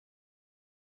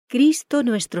Cristo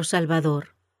Nuestro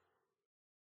Salvador.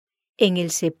 En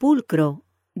el sepulcro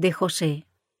de José.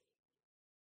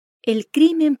 El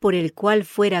crimen por el cual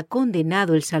fuera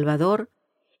condenado el Salvador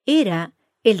era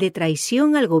el de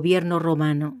traición al gobierno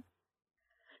romano.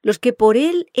 Los que por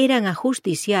él eran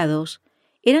ajusticiados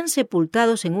eran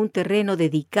sepultados en un terreno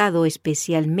dedicado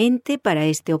especialmente para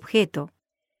este objeto.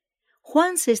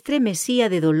 Juan se estremecía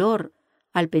de dolor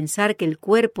al pensar que el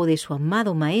cuerpo de su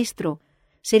amado maestro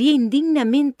sería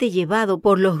indignamente llevado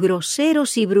por los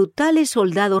groseros y brutales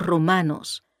soldados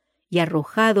romanos y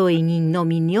arrojado en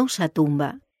ignominiosa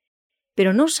tumba.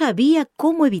 Pero no sabía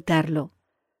cómo evitarlo,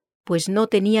 pues no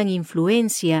tenían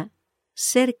influencia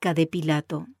cerca de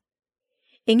Pilato.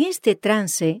 En este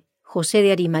trance, José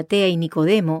de Arimatea y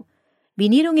Nicodemo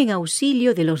vinieron en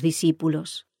auxilio de los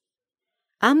discípulos.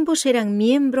 Ambos eran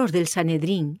miembros del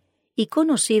Sanedrín y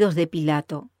conocidos de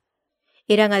Pilato.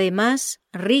 Eran además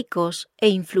ricos e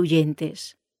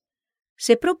influyentes.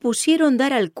 Se propusieron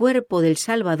dar al cuerpo del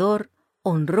Salvador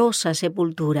honrosa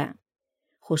sepultura.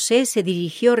 José se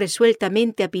dirigió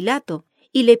resueltamente a Pilato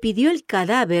y le pidió el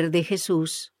cadáver de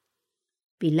Jesús.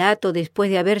 Pilato, después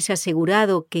de haberse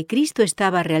asegurado que Cristo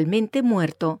estaba realmente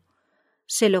muerto,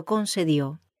 se lo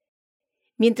concedió.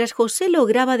 Mientras José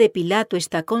lograba de Pilato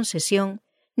esta concesión,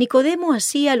 Nicodemo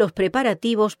hacía los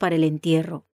preparativos para el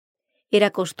entierro.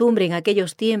 Era costumbre en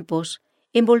aquellos tiempos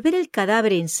envolver el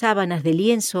cadáver en sábanas de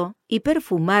lienzo y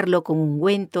perfumarlo con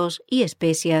ungüentos y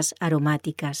especias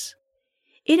aromáticas.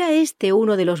 Era este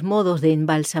uno de los modos de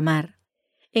embalsamar.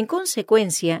 En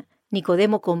consecuencia,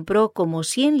 Nicodemo compró como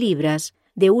 100 libras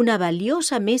de una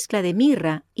valiosa mezcla de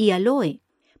mirra y aloe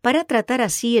para tratar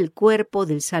así el cuerpo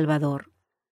del Salvador.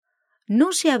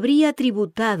 No se habría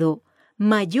tributado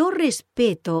mayor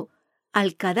respeto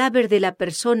al cadáver de la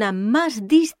persona más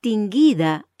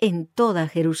distinguida en toda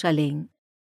Jerusalén.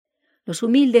 Los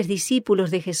humildes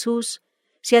discípulos de Jesús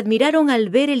se admiraron al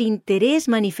ver el interés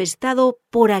manifestado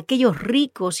por aquellos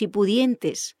ricos y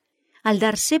pudientes al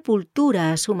dar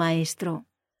sepultura a su maestro.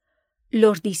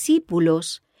 Los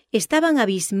discípulos estaban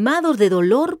abismados de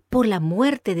dolor por la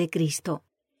muerte de Cristo.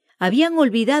 Habían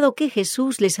olvidado que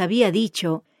Jesús les había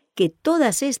dicho que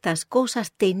todas estas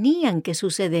cosas tenían que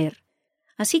suceder.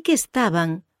 Así que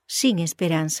estaban sin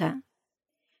esperanza.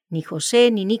 Ni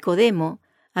José ni Nicodemo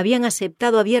habían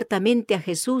aceptado abiertamente a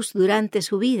Jesús durante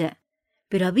su vida,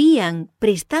 pero habían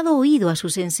prestado oído a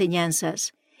sus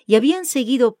enseñanzas y habían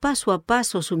seguido paso a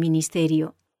paso su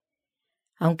ministerio.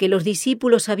 Aunque los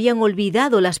discípulos habían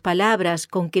olvidado las palabras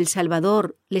con que el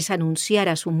Salvador les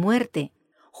anunciara su muerte,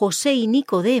 José y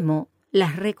Nicodemo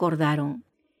las recordaron.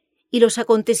 Y los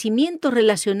acontecimientos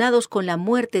relacionados con la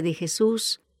muerte de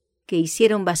Jesús, que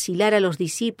hicieron vacilar a los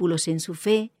discípulos en su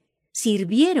fe,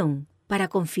 sirvieron para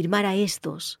confirmar a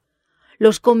éstos.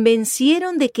 Los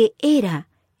convencieron de que era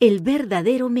el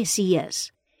verdadero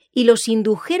Mesías y los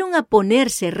indujeron a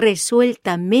ponerse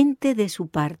resueltamente de su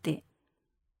parte.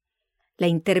 La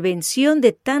intervención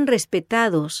de tan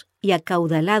respetados y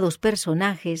acaudalados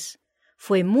personajes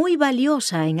fue muy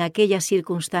valiosa en aquellas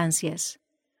circunstancias,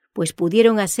 pues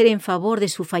pudieron hacer en favor de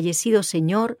su fallecido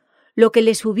Señor lo que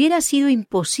les hubiera sido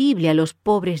imposible a los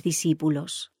pobres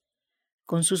discípulos.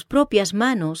 Con sus propias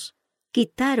manos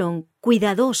quitaron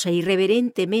cuidadosa y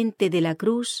reverentemente de la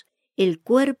cruz el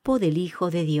cuerpo del Hijo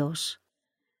de Dios.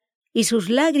 Y sus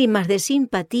lágrimas de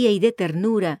simpatía y de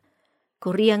ternura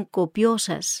corrían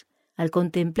copiosas al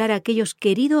contemplar aquellos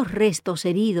queridos restos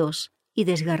heridos y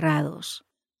desgarrados.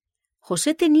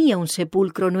 José tenía un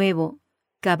sepulcro nuevo,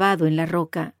 cavado en la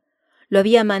roca. Lo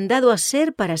había mandado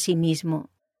hacer para sí mismo,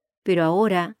 pero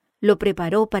ahora lo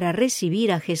preparó para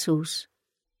recibir a Jesús.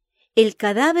 El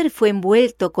cadáver fue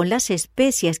envuelto con las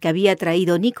especias que había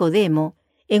traído Nicodemo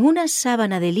en una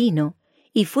sábana de lino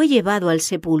y fue llevado al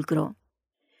sepulcro.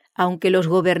 Aunque los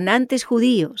gobernantes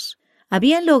judíos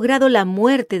habían logrado la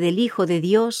muerte del Hijo de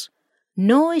Dios,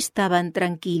 no estaban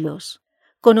tranquilos.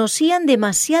 Conocían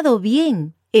demasiado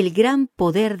bien el gran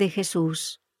poder de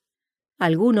Jesús.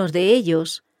 Algunos de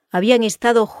ellos habían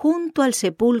estado junto al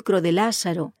sepulcro de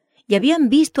Lázaro y habían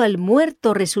visto al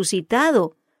muerto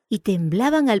resucitado y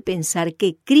temblaban al pensar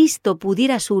que Cristo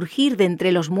pudiera surgir de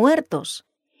entre los muertos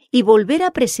y volver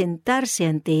a presentarse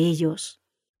ante ellos.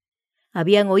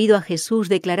 Habían oído a Jesús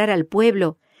declarar al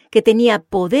pueblo que tenía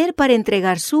poder para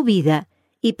entregar su vida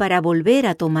y para volver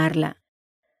a tomarla.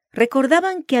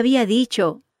 Recordaban que había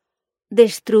dicho: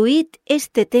 «Destruid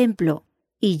este templo,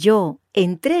 y yo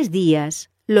en 3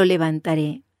 días lo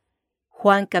levantaré».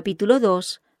 Juan capítulo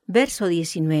 2, verso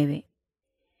 19.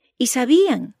 Y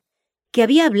sabían que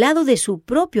había hablado de su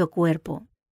propio cuerpo.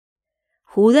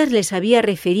 Judas les había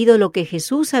referido lo que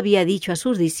Jesús había dicho a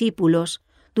sus discípulos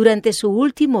durante su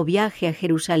último viaje a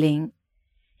Jerusalén: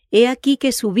 «He aquí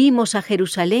que subimos a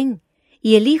Jerusalén,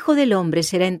 y el Hijo del Hombre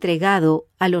será entregado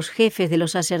a los jefes de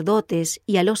los sacerdotes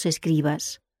y a los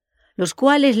escribas, los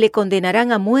cuales le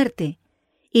condenarán a muerte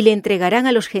y le entregarán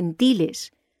a los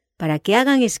gentiles, para que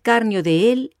hagan escarnio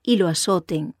de él y lo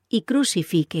azoten y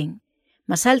crucifiquen.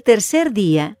 Mas al tercer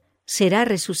día será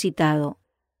resucitado».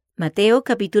 Mateo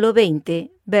capítulo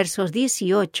 20, versos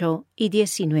 18 y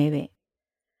 19.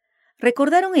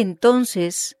 Recordaron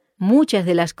entonces muchas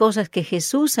de las cosas que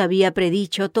Jesús había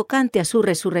predicho tocante a su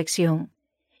resurrección,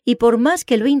 y por más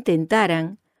que lo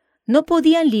intentaran, no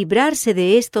podían librarse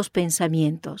de estos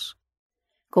pensamientos.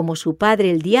 Como su padre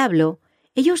el diablo,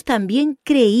 ellos también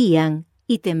creían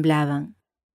y temblaban.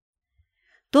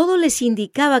 Todo les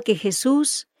indicaba que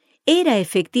Jesús era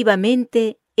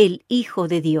efectivamente el Hijo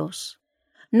de Dios.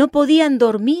 No podían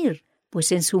dormir,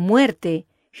 pues en su muerte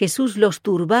Jesús los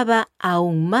turbaba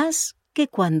aún más que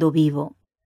cuando vivo.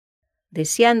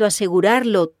 Deseando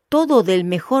asegurarlo todo del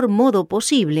mejor modo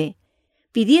posible,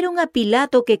 pidieron a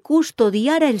Pilato que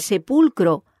custodiara el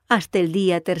sepulcro hasta el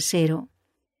día tercero.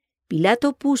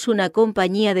 Pilato puso una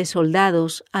compañía de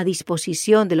soldados a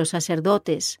disposición de los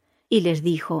sacerdotes y les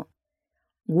dijo: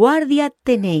 «Guardia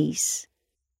tenéis,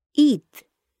 id,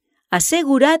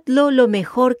 aseguradlo lo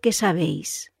mejor que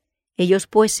sabéis». Ellos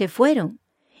pues se fueron,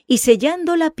 y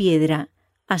sellando la piedra,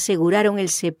 aseguraron el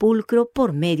sepulcro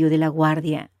por medio de la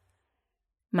guardia.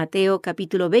 Mateo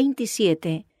capítulo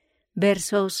 27,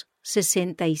 versos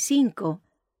 65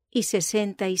 y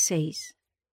 66.